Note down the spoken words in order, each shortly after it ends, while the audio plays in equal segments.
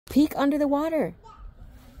Peek under the water.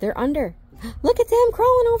 They're under. Look at them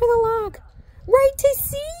crawling over the log. Right to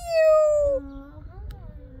see you.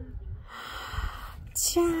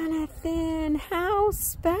 Jonathan, how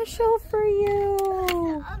special for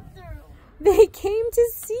you. They came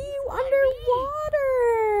to see you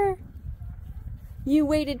underwater. You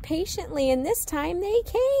waited patiently, and this time they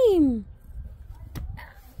came.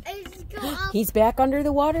 He's back under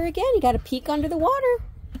the water again. You got to peek under the water.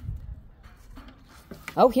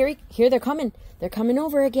 Oh, here they're coming. They're coming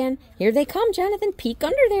over again. Here they come, Jonathan. Peek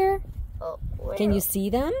under there. Oh, can you see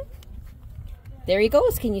them? There he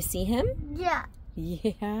goes. Can you see him? Yeah.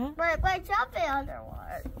 Yeah. But watch out for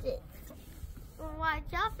underwater. Watch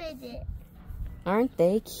out for it. Aren't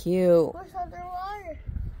they cute? What's underwater?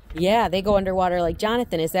 Yeah, they go underwater like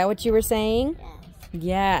Jonathan. Is that what you were saying? Yes.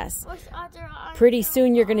 Yes. What's underwater? Pretty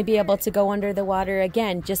soon you're going to be able to go under the water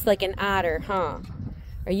again, just like an otter, huh?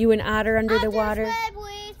 Are you an otter under the water?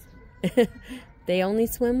 Swim, They only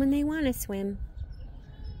swim when they want to swim.